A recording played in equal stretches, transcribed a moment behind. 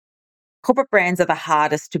corporate brands are the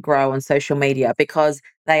hardest to grow on social media because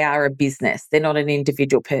they are a business. They're not an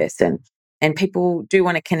individual person. And people do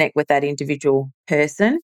want to connect with that individual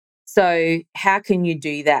person. So how can you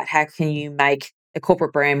do that? How can you make a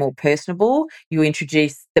corporate brand more personable? You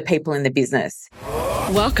introduce the people in the business.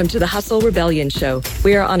 Welcome to the Hustle Rebellion Show.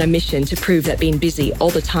 We are on a mission to prove that being busy all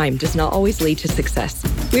the time does not always lead to success.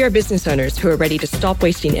 We are business owners who are ready to stop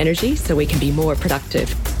wasting energy so we can be more productive.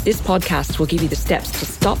 This podcast will give you the steps to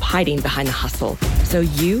stop hiding behind the hustle so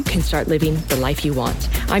you can start living the life you want.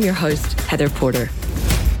 I'm your host, Heather Porter.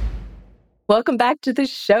 Welcome back to the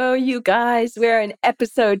show, you guys. We're in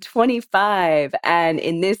episode 25. And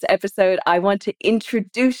in this episode, I want to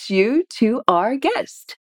introduce you to our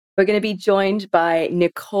guest. We're going to be joined by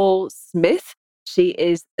Nicole Smith. She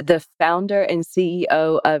is the founder and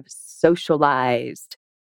CEO of Socialized.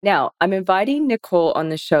 Now, I'm inviting Nicole on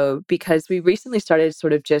the show because we recently started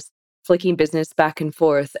sort of just flicking business back and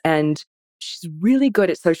forth, and she's really good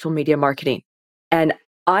at social media marketing. And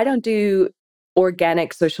I don't do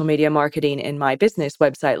organic social media marketing in my business,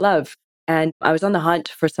 Website Love. And I was on the hunt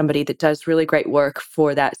for somebody that does really great work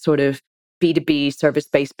for that sort of B2B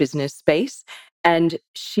service-based business space. And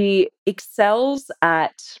she excels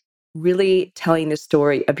at really telling the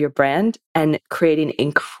story of your brand and creating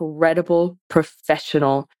incredible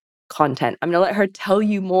professional content. I'm going to let her tell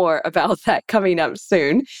you more about that coming up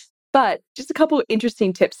soon. But just a couple of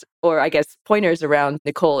interesting tips, or I guess pointers around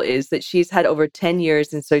Nicole, is that she's had over 10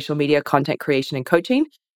 years in social media content creation and coaching.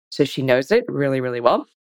 So she knows it really, really well.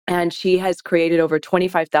 And she has created over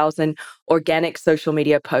 25,000 organic social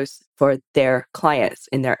media posts for their clients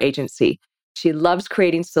in their agency. She loves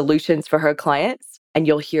creating solutions for her clients. And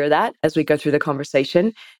you'll hear that as we go through the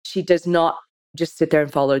conversation. She does not just sit there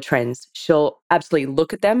and follow trends. She'll absolutely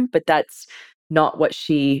look at them, but that's not what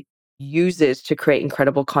she uses to create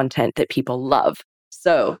incredible content that people love.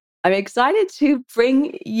 So I'm excited to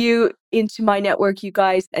bring you into my network, you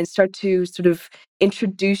guys, and start to sort of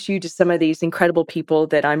introduce you to some of these incredible people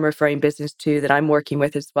that I'm referring business to, that I'm working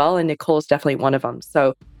with as well. And Nicole's definitely one of them.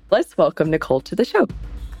 So let's welcome Nicole to the show.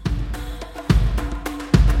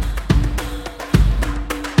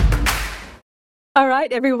 All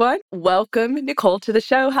right, everyone. Welcome, Nicole, to the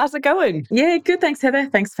show. How's it going? Yeah, good. Thanks, Heather.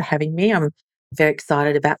 Thanks for having me. I'm very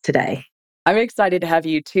excited about today. I'm excited to have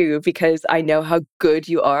you too, because I know how good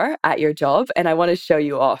you are at your job and I want to show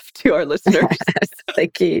you off to our listeners.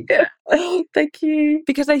 Thank you. Thank you.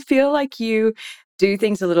 Because I feel like you do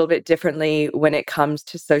things a little bit differently when it comes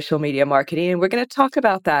to social media marketing. And we're going to talk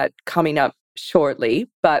about that coming up shortly.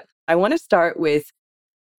 But I want to start with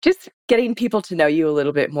just getting people to know you a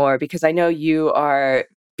little bit more, because I know you are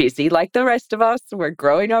busy like the rest of us. We're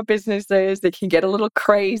growing our businesses. They can get a little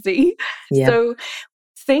crazy. Yeah. So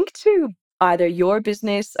think to either your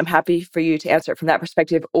business, I'm happy for you to answer it from that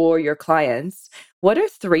perspective, or your clients. What are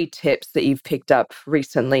 3 tips that you've picked up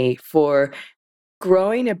recently for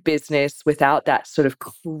growing a business without that sort of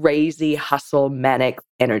crazy hustle, manic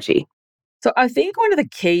energy? So I think one of the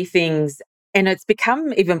key things, and it's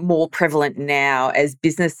become even more prevalent now as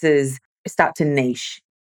businesses start to niche,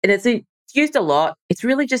 and it's used a lot. It's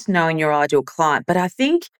really just knowing your ideal client. But I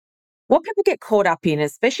think what people get caught up in,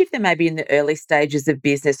 especially if they're maybe in the early stages of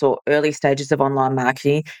business or early stages of online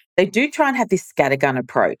marketing, they do try and have this scattergun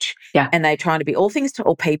approach. Yeah. And they're trying to be all things to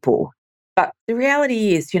all people. But the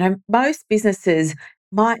reality is, most businesses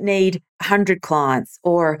might need 100 clients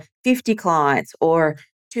or 50 clients or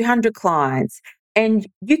 200 clients. And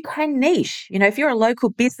you can niche. If you're a local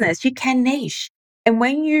business, you can niche. And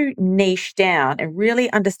when you niche down and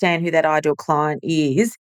really understand who that ideal client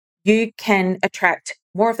is, you can attract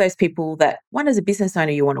more of those people that, one, as a business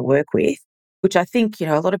owner, you want to work with, which I think,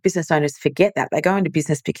 a lot of business owners forget that. They go into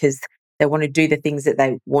business because they want to do the things that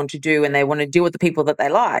they want to do and they want to deal with the people that they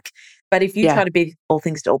like. But if you try to be all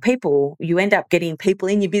things to all people, you end up getting people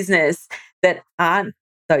in your business that aren't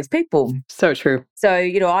those people. So true. So,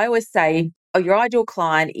 I always say, your ideal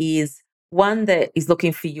client is one that is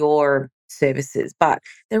looking for your services, but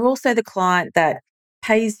they're also the client that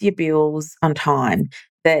pays your bills on time,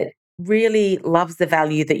 that really loves the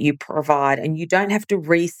value that you provide, and you don't have to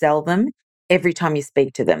resell them every time you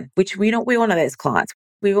speak to them, which we all know those clients.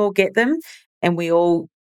 We all get them and we all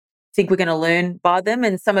think we're going to learn by them,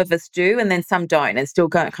 and some of us do, and then some don't, and still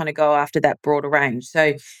kind of go after that broader range.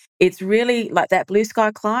 So it's really like that blue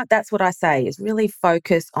sky client. That's what I say, is really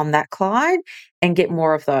focus on that client and get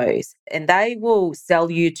more of those. And they will sell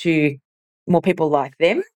you to more people like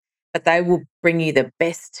them, but they will bring you the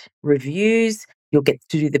best reviews. You'll get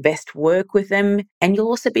to do the best work with them, and you'll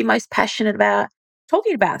also be most passionate about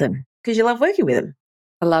talking about them because you love working with them.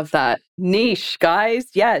 I love that. Niche, guys.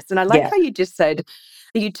 Yes. And I like how you just said,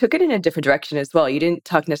 You took it in a different direction as well. You didn't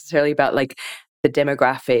talk necessarily about like the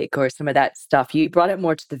demographic or some of that stuff. You brought it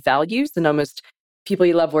more to the values and almost people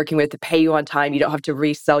you love working with to pay you on time. You don't have to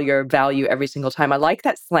resell your value every single time. I like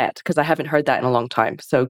that slant because I haven't heard that in a long time.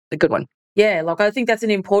 So a good one. Yeah, like I think that's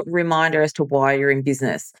an important reminder as to why you're in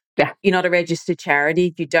business. Yeah. You're not a registered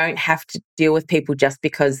charity. You don't have to deal with people just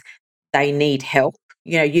because they need help.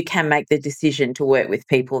 You can make the decision to work with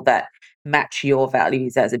people that match your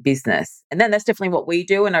values as a business. And then that's definitely what we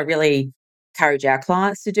do. And I really encourage our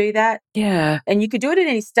clients to do that. Yeah. And you could do it at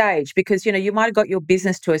any stage because, you might have got your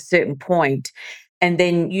business to a certain point and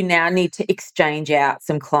then you now need to exchange out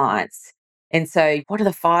some clients. And so what are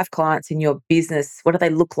the 5 clients in your business? What do they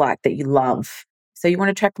look like that you love? So you want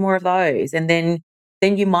to attract more of those. And then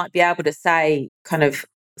you might be able to say kind of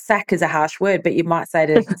sack is a harsh word, but you might say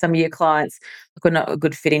to some of your clients, look, we're not a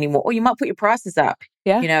good fit anymore. Or you might put your prices up,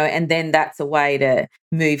 Yeah. and then that's a way to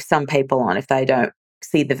move some people on if they don't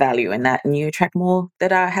see the value in that and you attract more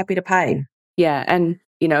that are happy to pay. Yeah. And,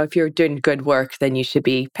 if you're doing good work, then you should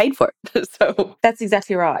be paid for it. So, That's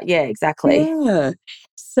exactly right. Yeah, exactly. yeah.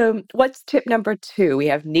 So, what's tip number 2? We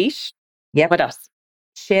have niche. Yep. What else?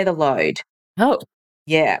 Share the load. Oh,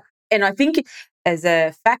 Yeah. And I think as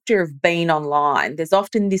a factor of being online, there's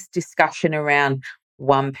often this discussion around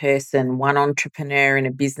one person, one entrepreneur in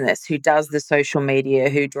a business who does the social media,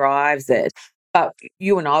 who drives it. But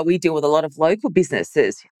you and I, we deal with a lot of local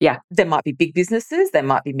businesses. yeah. There might be big businesses, there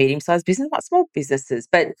might be medium-sized businesses, might small businesses,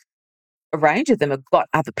 but a range of them have got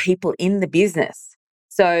other people in the business.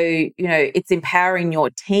 So, it's empowering your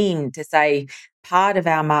team to say part of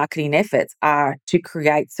our marketing efforts are to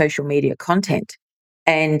create social media content.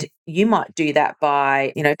 And you might do that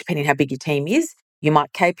by, depending how big your team is, you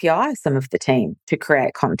might KPI some of the team to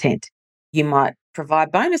create content. You might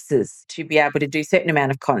provide bonuses to be able to do a certain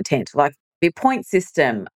amount of content, like the point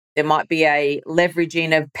system. There might be a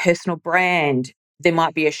leveraging of personal brand. There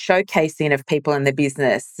might be a showcasing of people in the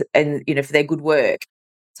business and, for their good work.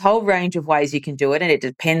 It's a whole range of ways you can do it and it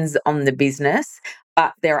depends on the business.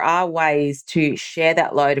 But there are ways to share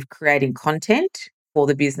that load of creating content for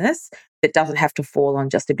the business that doesn't have to fall on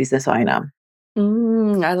just a business owner.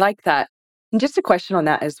 I like that. And just a question on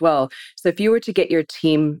that as well. So, if you were to get your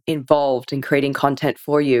team involved in creating content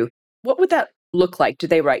for you, what would that look like? Do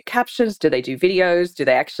they write captions? Do they do videos? Do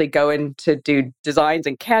they actually go in to do designs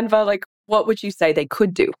in Canva? Like, what would you say they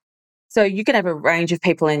could do? So you can have a range of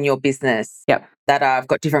people in your business Yep. that have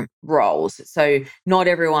got different roles. So not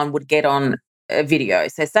everyone would get on a video.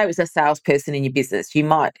 So say it was a salesperson in your business, you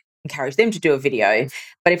might encourage them to do a video.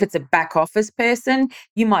 But if it's a back office person,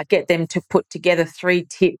 you might get them to put together 3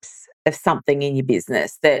 tips of something in your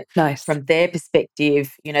business that Nice. from their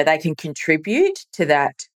perspective, they can contribute to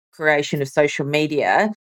that creation of social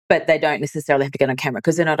media, but they don't necessarily have to get on camera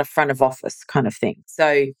because they're not a front of office kind of thing.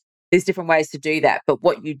 So there's different ways to do that. But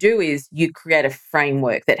what you do is you create a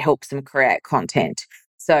framework that helps them create content.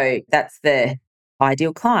 So that's the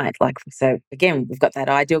ideal client. So again, we've got that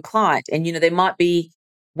ideal client. And, there might be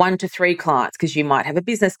 1 to 3 clients because you might have a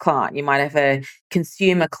business client, you might have a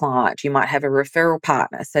consumer client, you might have a referral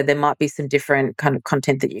partner. So there might be some different kind of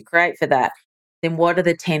content that you create for that. Then what are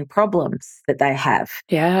the 10 problems that they have?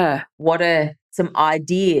 Yeah. What are some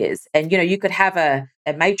ideas? And, you could have a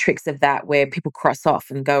matrix of that where people cross off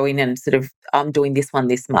and go in and sort of, I'm doing this one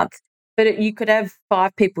this month. But you could have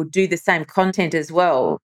 5 people do the same content as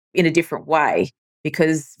well in a different way.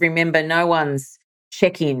 Because remember, no one's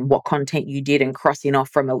checking what content you did and crossing off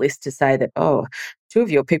from a list to say that, 2 of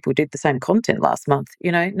your people did the same content last month.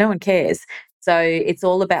 No one cares. So it's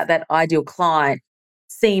all about that ideal client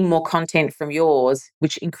seeing more content from yours,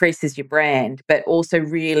 which increases your brand, but also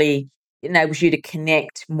really enables you to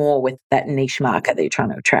connect more with that niche market that you're trying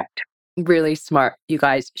to attract. Really smart. You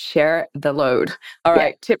guys share the load. All Yeah.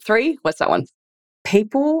 right. Tip 3. What's that one?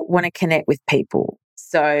 People want to connect with people.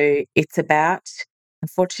 So it's about,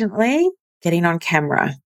 unfortunately, getting on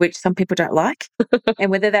camera, which some people don't like.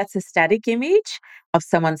 And whether that's a static image of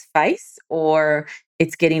someone's face or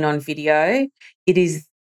it's getting on video, it is,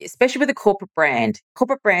 especially with a corporate brand.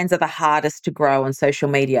 Corporate brands are the hardest to grow on social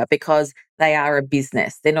media because they are a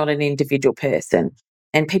business. They're not an individual person.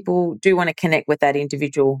 And people do want to connect with that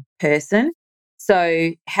individual person.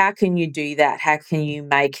 So how can you do that? How can you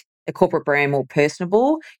make a corporate brand more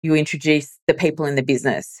personable? You introduce the people in the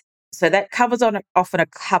business. So that covers on often a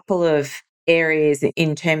couple of areas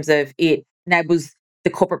in terms of it enables the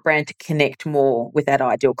corporate brand to connect more with that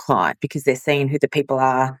ideal client because they're seeing who the people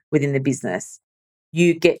are within the business.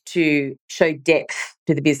 You get to show depth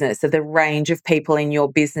to the business. So the range of people in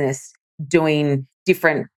your business doing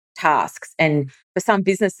different tasks. And for some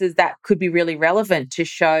businesses, that could be really relevant to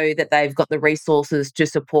show that they've got the resources to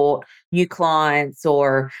support new clients,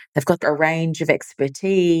 or they've got a range of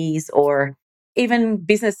expertise, or even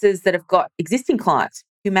businesses that have got existing clients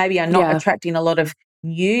who maybe are not Yeah. attracting a lot of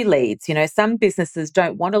new leads. Some businesses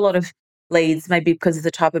don't want a lot of leads, maybe because of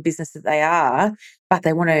the type of business that they are, but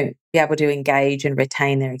they want to be able to engage and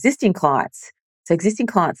retain their existing clients. So existing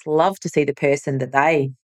clients love to see the person that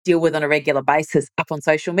they deal with on a regular basis up on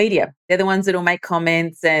social media. They're the ones that will make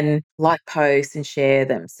comments and like posts and share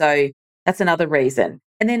them. So that's another reason.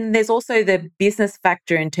 And then there's also the business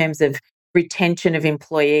factor in terms of retention of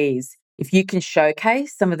employees. If you can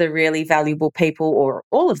showcase some of the really valuable people or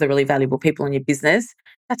all of the really valuable people in your business,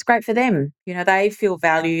 that's great for them. They feel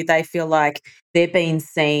valued. They feel like they're being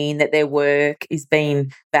seen, that their work is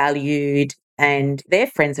being valued, and their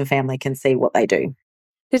friends and family can see what they do.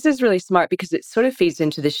 This is really smart because it sort of feeds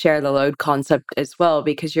into the share the load concept as well,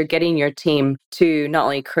 because you're getting your team to not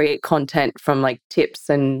only create content from like tips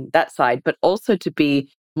and that side, but also to be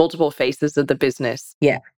multiple faces of the business.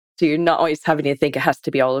 Yeah. So you're not always having to think it has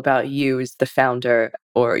to be all about you as the founder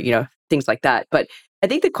or, things like that. But I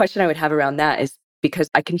think the question I would have around that is because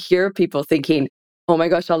I can hear people thinking, oh my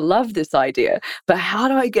gosh, I love this idea, but how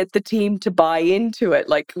do I get the team to buy into it?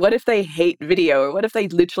 Like, what if they hate video, or what if they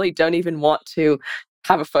literally don't even want to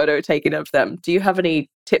have a photo taken of them? Do you have any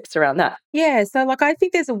tips around that? Yeah. So, I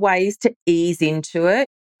think there's ways to ease into it.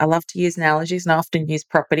 I love to use analogies, and I often use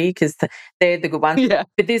property because they're the good ones. Yeah.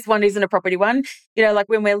 But this one isn't a property one. Like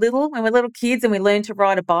when we're little kids and we learn to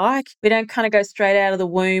ride a bike, we don't kind of go straight out of the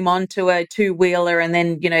womb onto a two-wheeler and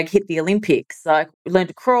then, hit the Olympics. Like we learn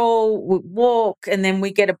to crawl, we walk, and then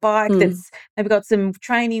we get a bike that's maybe got some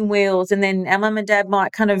training wheels, and then our mum and dad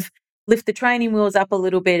might kind of lift the training wheels up a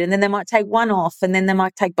little bit, and then they might take one off, and then they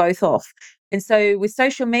might take both off. And so with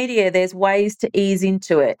social media, there's ways to ease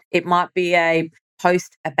into it. It might be a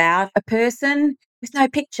post about a person with no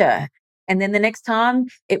picture. And then the next time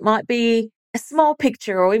it might be a small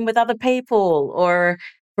picture or in with other people, or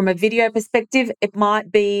from a video perspective, it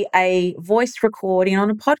might be a voice recording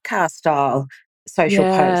on a podcast style social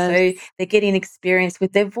post. Yes. So they're getting experience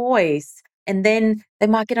with their voice, and then they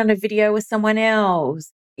might get on a video with someone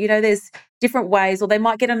else. There's different ways, or they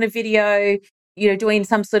might get on a video doing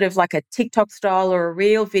some sort of like a TikTok style or a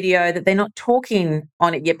real video that they're not talking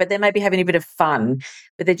on it yet, but they may be having a bit of fun,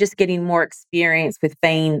 but they're just getting more experience with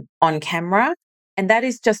being on camera. And that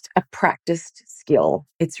is just a practiced skill.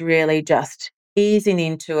 It's really just easing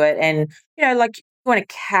into it. And, you want to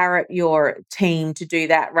carrot your team to do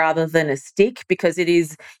that rather than a stick, because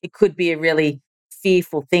it could be a really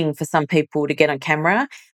fearful thing for some people to get on camera.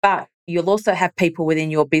 But you'll also have people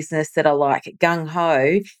within your business that are like gung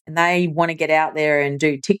ho, and they want to get out there and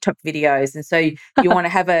do TikTok videos. And so you want to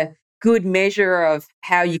have a good measure of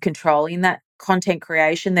how you're controlling that content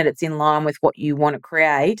creation, that it's in line with what you want to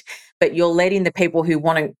create, but you're letting the people who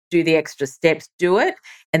want to do the extra steps do it.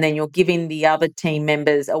 And then you're giving the other team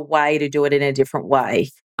members a way to do it in a different way.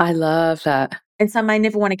 I love that. And some may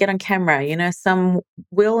never want to get on camera, some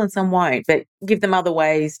will and some won't, but give them other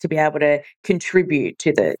ways to be able to contribute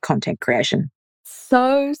to the content creation.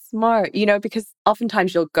 So smart, because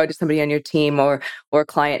oftentimes you'll go to somebody on your team or a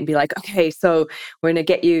client and be like, okay, so we're going to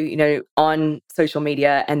get you, on social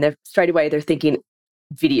media. And they're straight away, they're thinking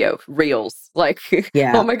video, reels, like,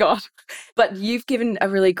 Yeah. oh my God. But you've given a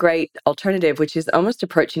really great alternative, which is almost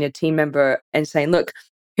approaching a team member and saying, look,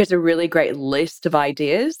 here's a really great list of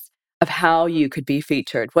ideas of how you could be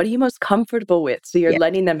featured. What are you most comfortable with? So you're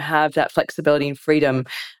letting them have that flexibility and freedom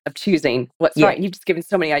of choosing what's right. And you've just given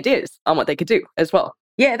so many ideas on what they could do as well.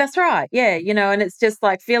 Yeah, that's right. Yeah, and it's just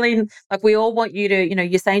like feeling like we all want you to,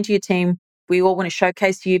 you're saying to your team, we all want to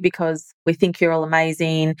showcase you because we think you're all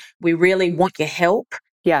amazing. We really want your help.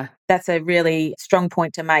 Yeah. That's a really strong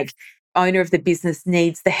point to make. Owner of the business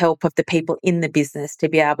needs the help of the people in the business to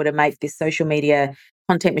be able to make this social media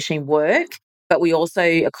content machine work. But we also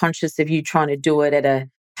are conscious of you trying to do it at a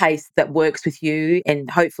pace that works with you. And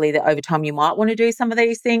hopefully that over time you might want to do some of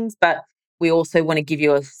these things, but we also want to give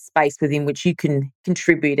you a space within which you can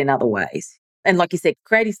contribute in other ways. And like you said,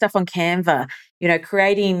 creating stuff on Canva,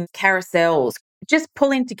 creating carousels, just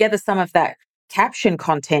pulling together some of that caption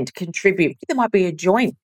content to contribute. There might be a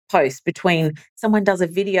joint post between someone does a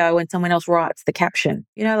video and someone else writes the caption.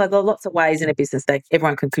 Like there are lots of ways in a business that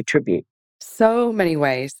everyone can contribute. So many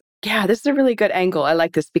ways. Yeah, this is a really good angle. I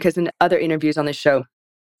like this because in other interviews on the show,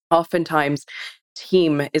 oftentimes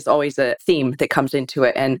team is always a theme that comes into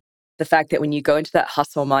it. And the fact that when you go into that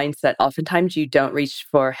hustle mindset, oftentimes you don't reach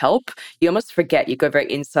for help. You almost forget. You go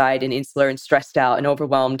very inside and insular and stressed out and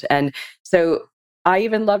overwhelmed. And so I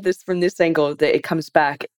even love this from this angle that it comes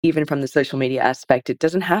back even from the social media aspect. It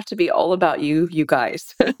doesn't have to be all about you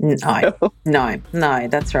guys. No, So- no,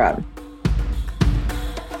 that's right.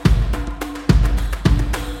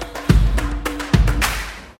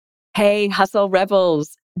 Hey, Hustle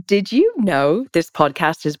Rebels. Did you know this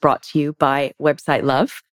podcast is brought to you by Website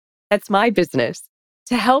Love? That's my business.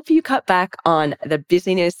 To help you cut back on the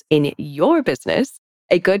busyness in your business,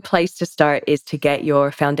 a good place to start is to get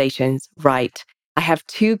your foundations right. I have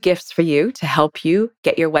 2 gifts for you to help you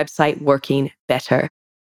get your website working better.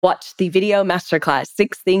 Watch the video masterclass,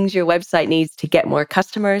 6 things your website needs to get more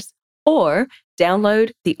customers, or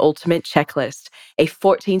download the ultimate checklist, a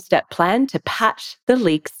 14-step plan to patch the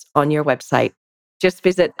leaks on your website. Just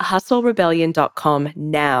visit hustlerebellion.com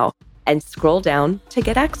now and scroll down to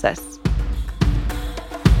get access.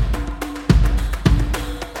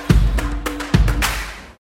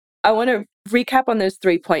 I want to recap on those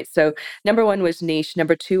 3 points. So number 1 was niche.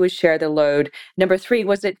 Number 2 was share the load. Number 3,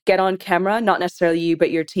 was it get on camera? Not necessarily you,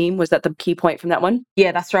 but your team. Was that the key point from that one?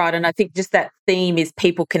 Yeah, that's right. And I think just that theme is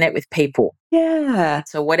people connect with people. Yeah.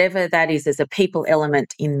 So whatever that is, there's a people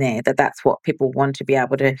element in there that's what people want to be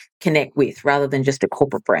able to connect with rather than just a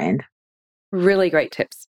corporate brand. Really great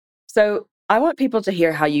tips. So I want people to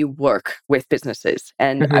hear how you work with businesses.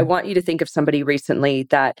 And I want you to think of somebody recently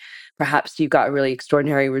that perhaps you got a really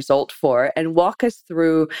extraordinary result for and walk us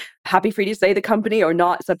through, happy for you to say the company or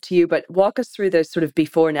not, it's up to you, but walk us through the sort of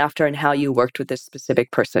before and after and how you worked with this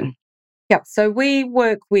specific person. Yeah, so we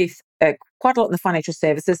work with quite a lot in the financial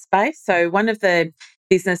services space. So one of the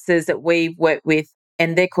businesses that we work with,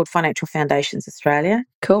 and they're called Financial Foundations Australia.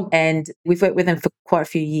 Cool. And we've worked with them for quite a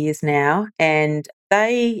few years now. And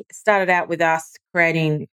they started out with us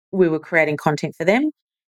we were creating content for them.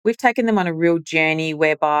 We've taken them on a real journey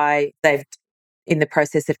whereby they've in the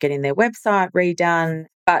process of getting their website redone,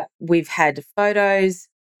 but we've had photos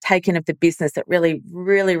taken of the business that really,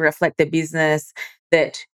 really reflect the business,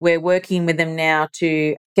 that we're working with them now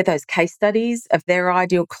to get those case studies of their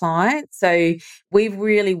ideal client. So we've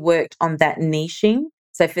really worked on that niching.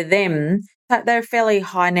 So for them, they're a fairly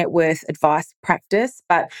high net worth advice practice,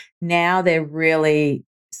 but now they're really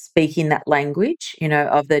speaking that language,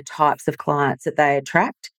 of the types of clients that they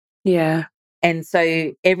attract. Yeah. And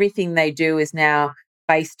so everything they do is now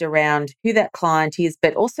based around who that client is,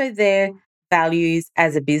 but also their values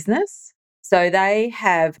as a business. So they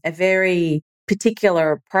have a very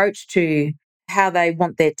particular approach to how they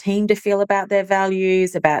want their team to feel about their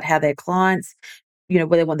values, about how their clients, where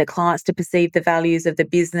they want their clients to perceive the values of the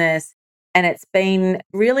business. And it's been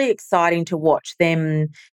really exciting to watch them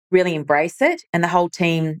really embrace it and the whole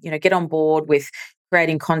team, get on board with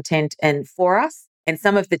creating content and for us. And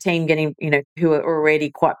some of the team getting, who are already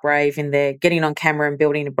quite brave in their getting on camera and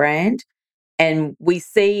building a brand. And we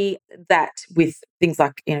see that with things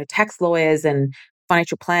like, tax lawyers and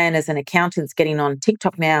financial planners and accountants getting on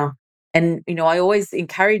TikTok now. And, I always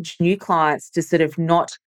encourage new clients to sort of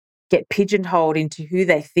not get pigeonholed into who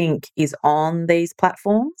they think is on these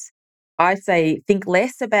platforms. I say think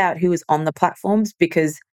less about who is on the platforms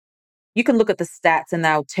because you can look at the stats and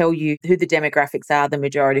they'll tell you who the demographics are, the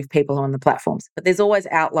majority of people who are on the platforms. But there's always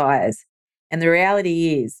outliers. And the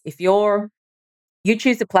reality is, if you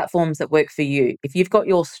choose the platforms that work for you, if you've got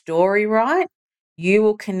your story right, you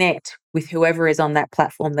will connect with whoever is on that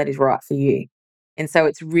platform that is right for you. And so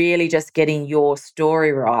it's really just getting your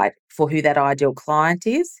story right for who that ideal client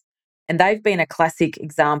is. And they've been a classic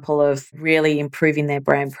example of really improving their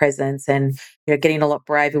brand presence and getting a lot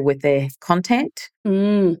braver with their content.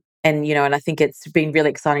 And, and I think it's been really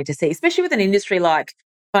exciting to see, especially with an industry like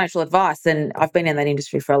financial advice. And I've been in that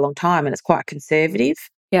industry for a long time and it's quite conservative.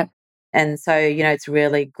 Yeah. And so, it's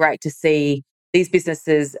really great to see these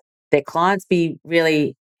businesses, their clients be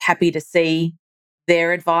really happy to see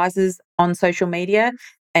their advisors on social media.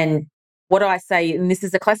 And what I say, and this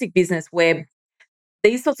is a classic business where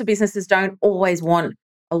these sorts of businesses don't always want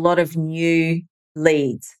a lot of new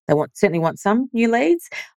leads. They certainly want some new leads,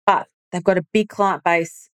 but they've got a big client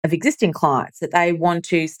base of existing clients that they want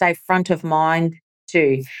to stay front of mind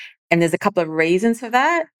to. And there's a couple of reasons for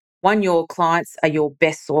that. One, your clients are your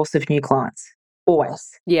best source of new clients,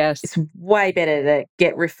 always. Yes. It's way better to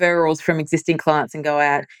get referrals from existing clients and go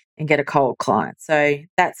out and get a cold client. So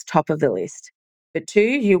that's top of the list. But 2,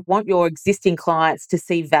 you want your existing clients to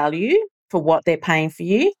see value for what they're paying for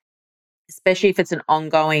you, especially if it's an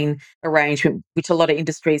ongoing arrangement, which a lot of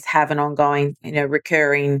industries have an ongoing,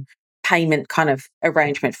 recurring payment kind of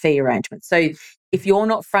fee arrangement. So if you're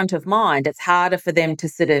not front of mind, it's harder for them to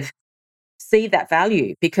sort of see that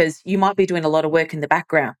value because you might be doing a lot of work in the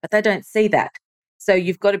background, but they don't see that. So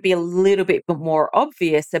you've got to be a little bit more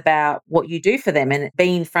obvious about what you do for them, and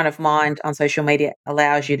being front of mind on social media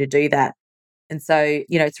allows you to do that. And so,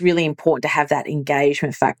 it's really important to have that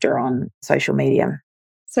engagement factor on social media.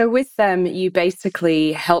 So with them, you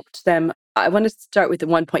basically helped them. I want to start with the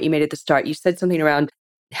one point you made at the start. You said something around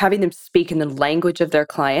having them speak in the language of their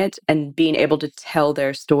client and being able to tell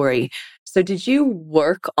their story. So did you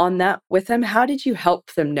work on that with them? How did you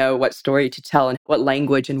help them know what story to tell and what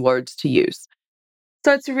language and words to use?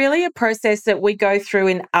 So it's really a process that we go through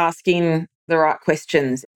in asking the right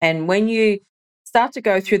questions. And when you start to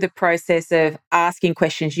go through the process of asking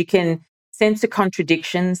questions, you can sense the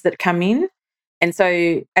contradictions that come in. And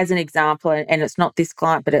so, as an example, and it's not this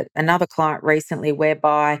client, but another client recently,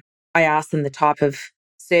 whereby I asked them the type of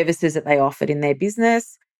services that they offered in their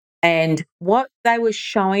business. And what they were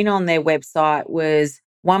showing on their website was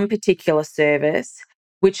one particular service,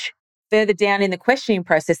 which further down in the questioning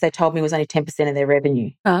process, they told me was only 10% of their revenue.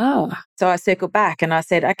 Oh, So I circled back and I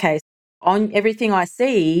said, okay, on everything I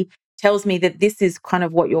see tells me that this is kind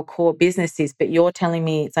of what your core business is, but you're telling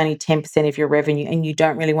me it's only 10% of your revenue and you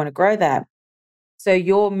don't really want to grow that. So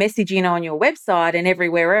your messaging on your website and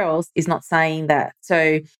everywhere else is not saying that.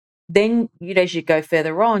 So then, as you go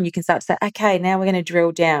further on, you can start to say, okay, now we're going to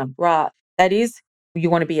drill down. Right. That is, you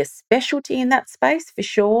want to be a specialty in that space for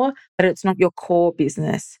sure, but it's not your core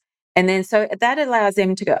business. And then so that allows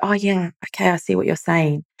them to go, oh, yeah, okay, I see what you're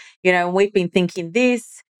saying. We've been thinking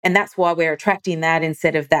this, and that's why we're attracting that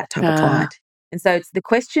instead of that type of client. And so it's the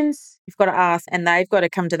questions you've got to ask, and they've got to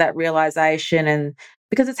come to that realization. And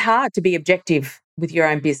because it's hard to be objective with your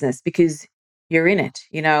own business because you're in it,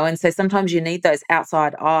 and so sometimes you need those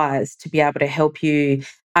outside eyes to be able to help you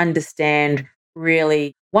understand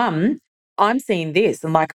really, one, I'm seeing this.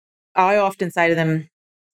 And like I often say to them,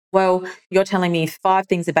 well, you're telling me 5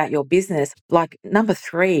 things about your business. Like number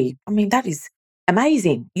 3, I mean, that is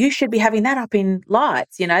amazing. You should be having that up in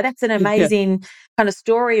lights. That's an yeah. amazing kind of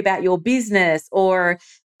story about your business, or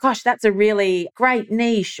gosh, that's a really great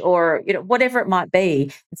niche, or, whatever it might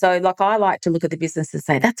be. And so like I like to look at the business and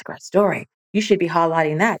say, that's a great story. You should be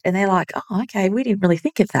highlighting that. And they're like, oh, okay, we didn't really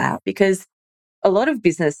think of that, because a lot of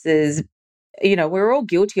businesses, we're all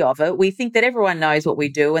guilty of it. We think that everyone knows what we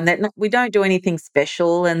do and that we don't do anything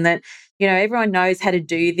special, and that, everyone knows how to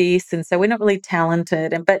do this. And so we're not really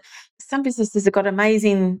talented. But some businesses have got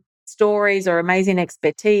amazing stories or amazing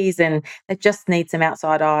expertise, and it just needs some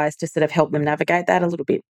outside eyes to sort of help them navigate that a little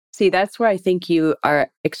bit. See, that's where I think you are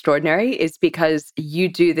extraordinary, is because you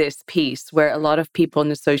do this piece where a lot of people in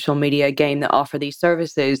the social media game that offer these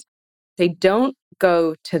services, they don't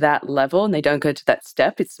go to that level and they don't go to that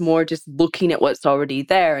step. It's more just looking at what's already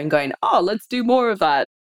there and going, oh, let's do more of that.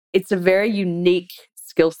 It's a very unique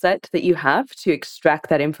skill set that you have to extract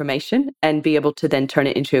that information and be able to then turn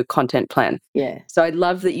it into a content plan. Yeah. So I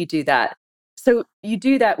love that you do that. So you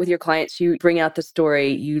do that with your clients, you bring out the story,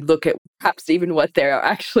 you look at perhaps even what they're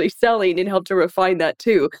actually selling and help to refine that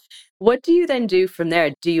too. What do you then do from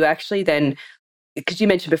there? Do you actually then, because you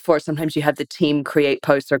mentioned before, sometimes you have the team create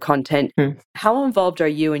posts or content. How involved are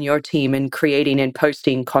you and your team in creating and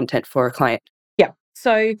posting content for a client? Yeah.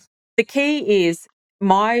 So the key is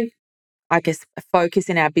I guess, focus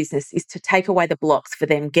in our business is to take away the blocks for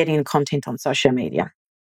them getting content on social media.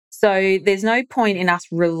 So there's no point in us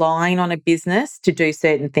relying on a business to do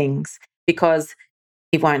certain things, because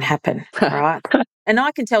it won't happen, right? And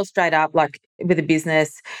I can tell straight up, like with a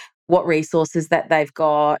business, what resources that they've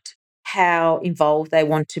got, how involved they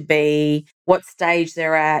want to be, what stage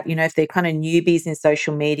they're at, if they're kind of newbies in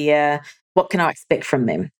social media, what can I expect from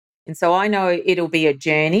them? And so I know it'll be a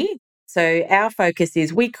journey. So our focus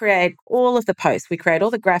is we create all of the posts, we create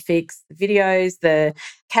all the graphics, the videos, the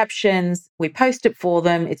captions, we post it for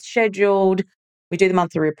them, it's scheduled, we do the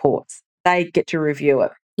monthly reports, they get to review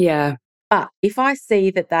it. Yeah. But if I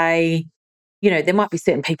see that there might be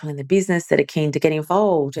certain people in the business that are keen to get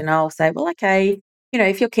involved, and I'll say, well, okay,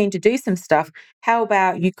 if you're keen to do some stuff, how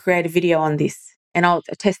about you create a video on this, and I'll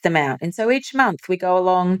test them out. And so each month we go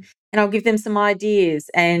along and I'll give them some ideas,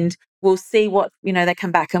 and we'll see what, they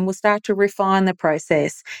come back, and we'll start to refine the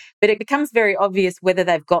process. But it becomes very obvious whether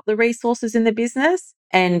they've got the resources in the business,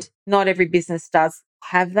 and not every business does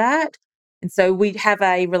have that. And so we have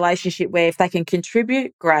a relationship where if they can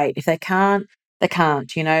contribute, great. If they can't, they can't.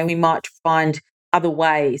 We might find other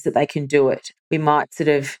ways that they can do it. We might sort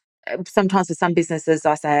of, sometimes with some businesses,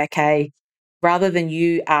 I say, okay, rather than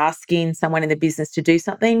you asking someone in the business to do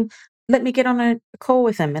something, let me get on a call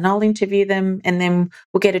with them and I'll interview them, and then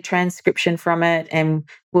we'll get a transcription from it and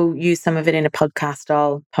we'll use some of it in a podcast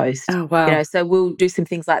style post. Oh, wow. So we'll do some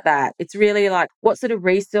things like that. It's really like, what sort of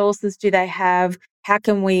resources do they have? how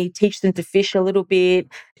can we teach them to fish a little bit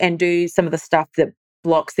and do some of the stuff that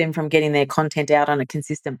blocks them from getting their content out on a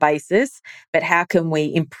consistent basis? But how can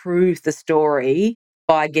we improve the story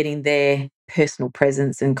by getting their personal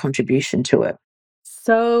presence and contribution to it?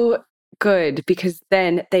 So good, because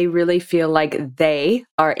then they really feel like they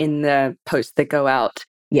are in the posts that go out.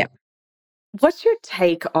 Yeah. What's your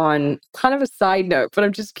take on, kind of a side note, but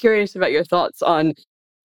I'm just curious about your thoughts on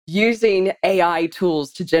using AI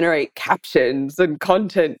tools to generate captions and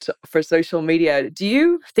content for social media? Do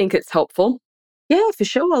you think it's helpful? Yeah, for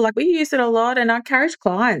sure. Like we use it a lot and I encourage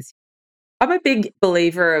clients. I'm a big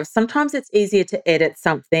believer of sometimes it's easier to edit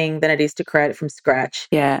something than it is to create it from scratch.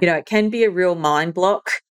 Yeah. It can be a real mind block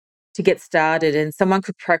to get started, and someone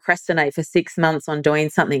could procrastinate for 6 months on doing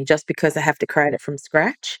something just because they have to create it from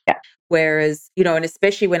scratch. Yeah. Whereas, and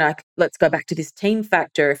especially when let's go back to this team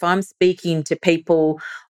factor, if I'm speaking to people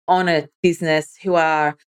on a business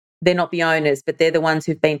they're not the owners, but they're the ones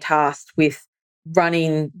who've been tasked with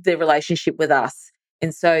running the relationship with us.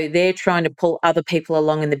 And so they're trying to pull other people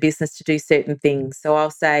along in the business to do certain things. So I'll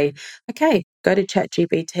say, okay, go to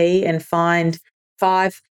ChatGPT and find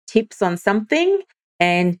 5 tips on something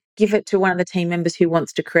and give it to one of the team members who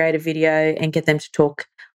wants to create a video and get them to talk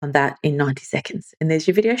on that in 90 seconds. And there's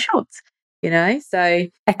your video shorts. So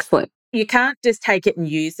Excellent. you can't just take it and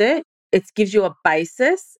use it. It gives you a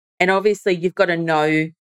basis. And obviously, you've got to know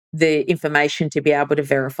the information to be able to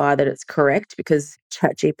verify that it's correct, because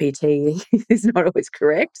ChatGPT is not always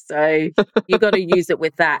correct. So you've got to use it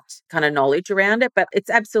with that kind of knowledge around it. But it's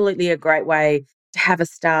absolutely a great way to have a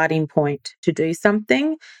starting point to do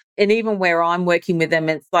something. And even where I'm working with them,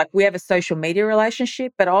 it's like we have a social media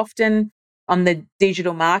relationship, but often on the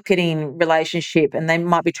digital marketing relationship, and they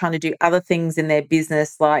might be trying to do other things in their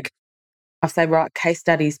business, like I say, write case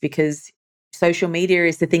studies, because social media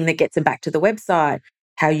is the thing that gets them back to the website.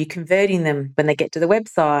 How are you converting them when they get to the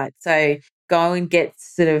website? So go and get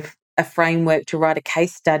sort of a framework to write a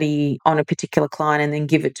case study on a particular client and then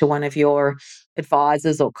give it to one of your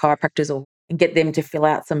advisors or chiropractors and get them to fill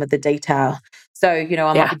out some of the detail. So, I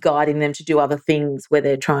might Yeah. be guiding them to do other things where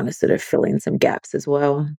they're trying to sort of fill in some gaps as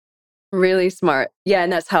well. Really smart. Yeah.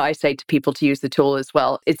 And that's how I say to people to use the tool as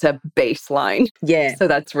well. It's a baseline. Yeah, So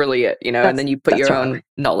that's really it, and that's then you put that's your right. own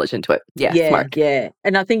knowledge into it. Yeah. Yeah, Smart. yeah.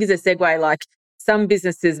 And I think as a segue, like some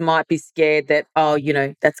businesses might be scared that,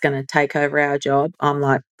 that's going to take over our job. I'm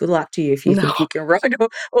like, good luck to you if you No. think you can write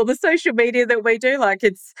all the social media that we do. Like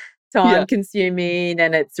it's time Yeah. consuming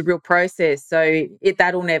and it's a real process. So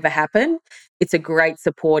that'll never happen. It's a great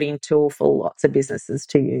supporting tool for lots of businesses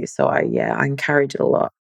to use. So I encourage it a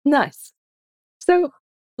lot. Nice. So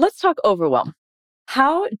let's talk overwhelm.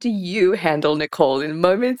 How do you handle, Nicole, in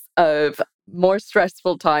moments of more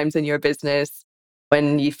stressful times in your business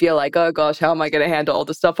when you feel like, oh gosh, how am I going to handle all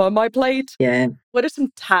the stuff on my plate? Yeah. What are some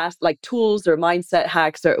tasks, like tools or mindset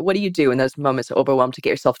hacks, or what do you do in those moments of overwhelm to get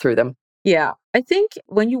yourself through them? Yeah. I think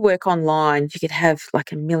when you work online, you could have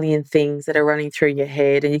like a million things that are running through your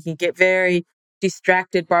head, and you can get very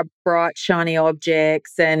distracted by bright, shiny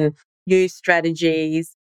objects and new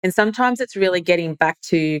strategies. And sometimes it's really getting back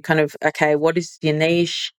to kind of, okay, what is your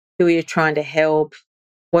niche? Who are you trying to help?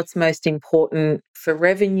 What's most important for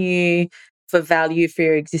revenue, for value for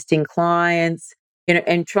your existing clients,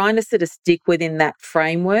 and trying to sort of stick within that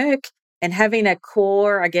framework and having a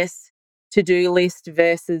core, I guess, to-do list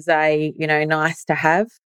versus a, nice to have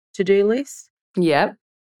to-do list. Yeah.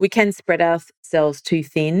 We can spread ourselves too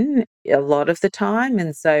thin a lot of the time.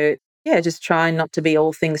 And so, yeah, just trying not to be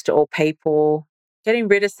all things to all people, getting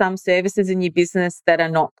rid of some services in your business that are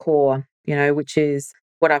not core, which is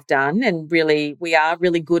what I've done. And really, we are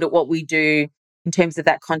really good at what we do in terms of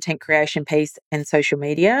that content creation piece and social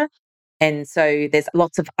media. And so there's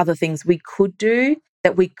lots of other things we could do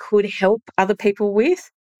that we could help other people with,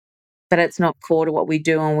 but it's not core to what we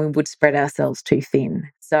do and we would spread ourselves too thin.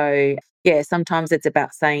 So, yeah, sometimes it's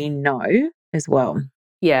about saying no as well.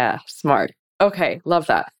 Yeah. Smart. Okay. Love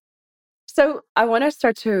that. So I want to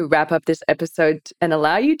start to wrap up this episode and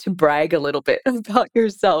allow you to brag a little bit about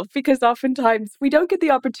yourself, because oftentimes we don't get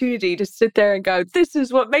the opportunity to sit there and go, this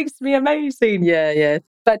is what makes me amazing. Yeah, yeah.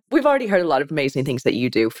 But we've already heard a lot of amazing things that you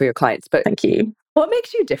do for your clients. But Thank you. what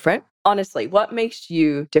makes you different? Honestly, what makes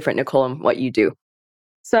you different, Nicole, in what you do?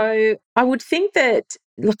 So I would think that,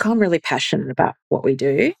 look, I'm really passionate about what we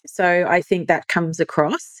do. So I think that comes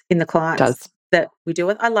across in the clients Does. that we deal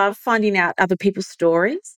with. I love finding out other people's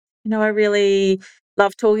stories. I really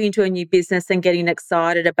love talking to a new business and getting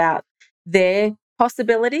excited about their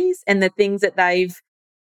possibilities and the things that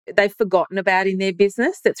they've forgotten about in their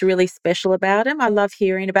business that's really special about them. I love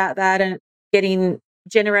hearing about that and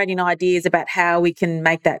generating ideas about how we can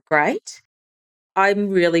make that great. I'm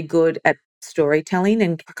really good at storytelling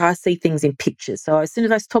and I see things in pictures. So as soon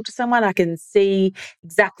as I talk to someone, I can see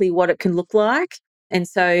exactly what it can look like. And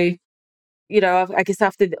so, I guess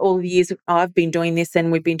after all the years I've been doing this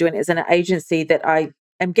and we've been doing it as an agency, that I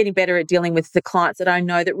am getting better at dealing with the clients that I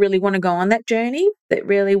know that really want to go on that journey, that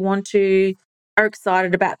really are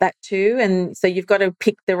excited about that too. And so you've got to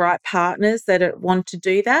pick the right partners that want to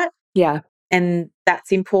do that. Yeah. And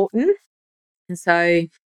that's important. And so,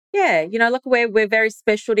 yeah, look, we're very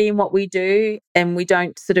specialty in what we do, and we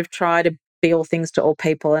don't sort of try to be all things to all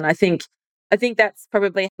people. And I think that's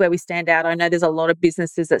probably where we stand out. I know there's a lot of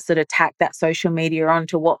businesses that sort of tack that social media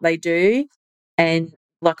onto what they do, and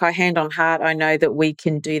like, I hand on heart, I know that we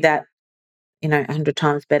can do that, 100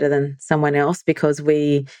 times better than someone else because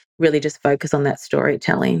we really just focus on that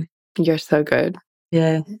storytelling. You're so good.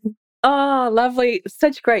 Yeah. Oh, lovely.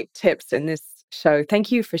 Such great tips in this show.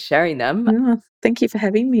 Thank you for sharing them. Oh, thank you for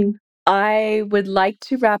having me. I would like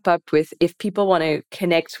to wrap up with, if people want to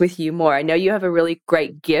connect with you more, I know you have a really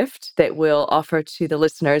great gift that we'll offer to the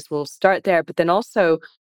listeners. We'll start there, but then also,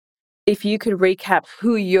 if you could recap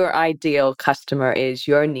who your ideal customer is,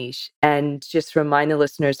 your niche, and just remind the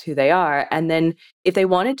listeners who they are. And then if they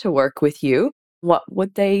wanted to work with you, what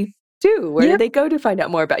would they do? Where do they go to find out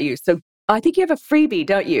more about you? So I think you have a freebie,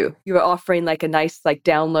 don't you? You were offering like a nice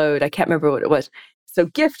download. I can't remember what it was. So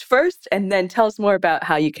gift first, and then tell us more about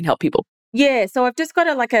how you can help people. Yeah, so I've just got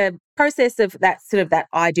a process of that sort of that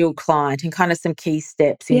ideal client and kind of some key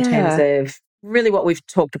steps in terms of really what we've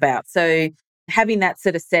talked about. So having that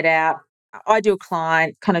sort of set out, ideal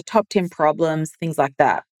client, kind of top 10 problems, things like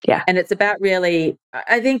that. Yeah. And it's about really,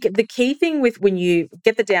 I think the key thing with when you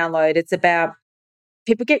get the download, it's about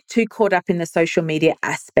people get too caught up in the social media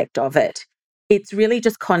aspect of it. It's really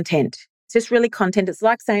just content. It's just really content. It's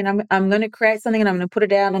like saying, I'm going to create something and I'm going to put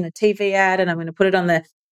it out on a TV ad and I'm going to put it in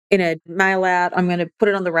a mail out. I'm going to put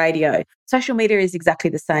it on the radio. Social media is exactly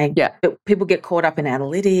the same. Yeah. But people get caught up in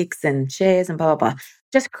analytics and shares and blah, blah, blah.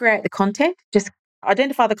 Just create the content. Just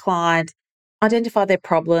identify the client, identify their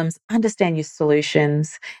problems, understand your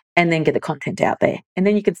solutions, and then get the content out there. And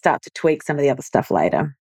then you can start to tweak some of the other stuff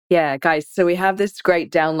later. Yeah, guys. So we have this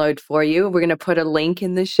great download for you. We're going to put a link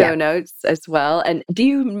in the show notes as well. And do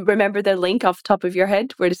you remember the link off the top of your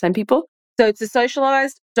head where to send people? So it's a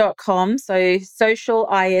socialized.com. So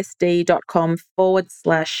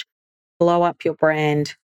socialisd.com/blow up your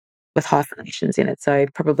brand with hyphenations in it. So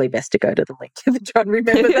probably best to go to the link and try and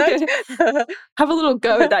remember that. Have a little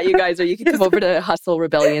go at that, you guys, or you can come over to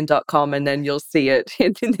hustlerebellion.com and then you'll see it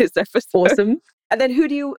in this episode. Awesome. And then who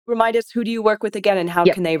do you work with again, and how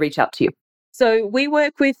can they reach out to you? So we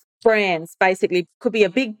work with brands, basically. Could be a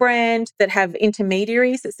big brand that have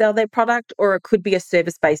intermediaries that sell their product, or it could be a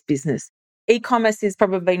service-based business. E-commerce is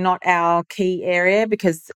probably not our key area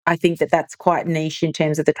because I think that that's quite niche in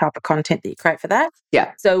terms of the type of content that you create for that.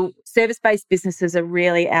 Yeah. So service-based businesses are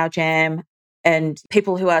really our jam, and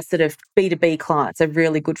people who are sort of B2B clients are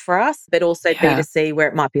really good for us, but also B2C, where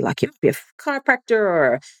it might be like you might be a chiropractor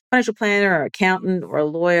or a financial planner or accountant or a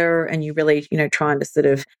lawyer, and you really, trying to sort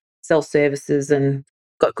of sell services and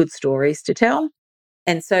got good stories to tell.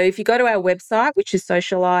 And so if you go to our website, which is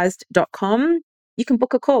socialized.com, you can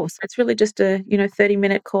book a call. So it's really just a,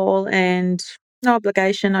 30-minute call and no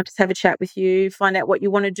obligation. I'll just have a chat with you, find out what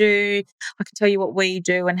you want to do. I can tell you what we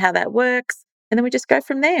do and how that works. And then we just go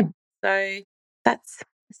from there. So that's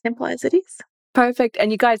as simple as it is. Perfect.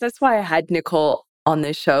 And you guys, that's why I had Nicole on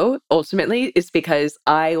this show, ultimately, is because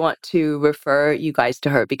I want to refer you guys to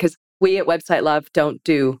her, because we at Website Love don't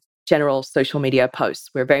do general social media posts.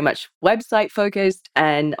 We're very much website focused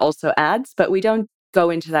and also ads, but we don't go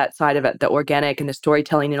into that side of it, the organic and the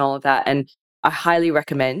storytelling and all of that. And I highly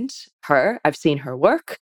recommend her. I've seen her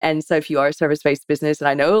work. And so if you are a service-based business, and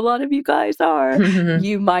I know a lot of you guys are,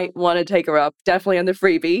 you might want to take her up definitely on the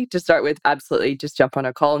freebie to start with. Absolutely. Just jump on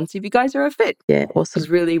a call and see if you guys are a fit. Yeah, awesome. She's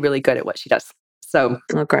really, really good at what she does. So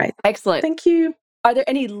great. Excellent. Thank you. Are there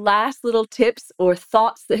any last little tips or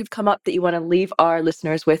thoughts that have come up that you want to leave our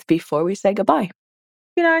listeners with before we say goodbye?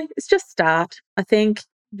 It's just start. I think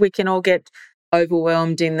we can all get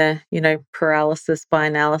overwhelmed in the, paralysis by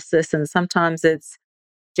analysis. And sometimes it's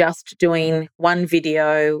just doing one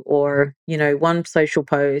video or, one social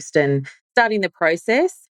post and starting the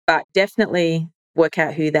process, but definitely work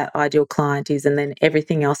out who that ideal client is. And then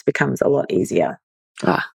everything else becomes a lot easier.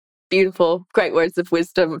 Beautiful. Great words of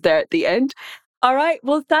wisdom there at the end. All right.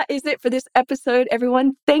 Well, that is it for this episode,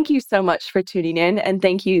 everyone. Thank you so much for tuning in. And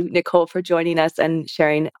thank you, Nicole, for joining us and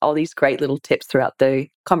sharing all these great little tips throughout the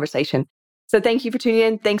conversation. So thank you for tuning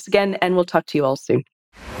in. Thanks again. And we'll talk to you all soon.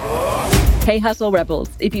 Hey, Hustle Rebels,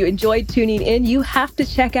 if you enjoyed tuning in, you have to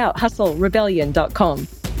check out hustlerebellion.com.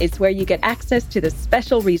 It's where you get access to the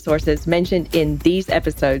special resources mentioned in these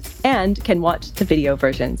episodes and can watch the video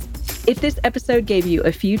versions. If this episode gave you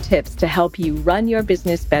a few tips to help you run your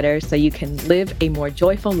business better so you can live a more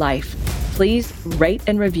joyful life, please rate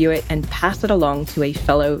and review it and pass it along to a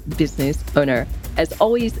fellow business owner. As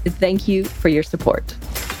always, thank you for your support.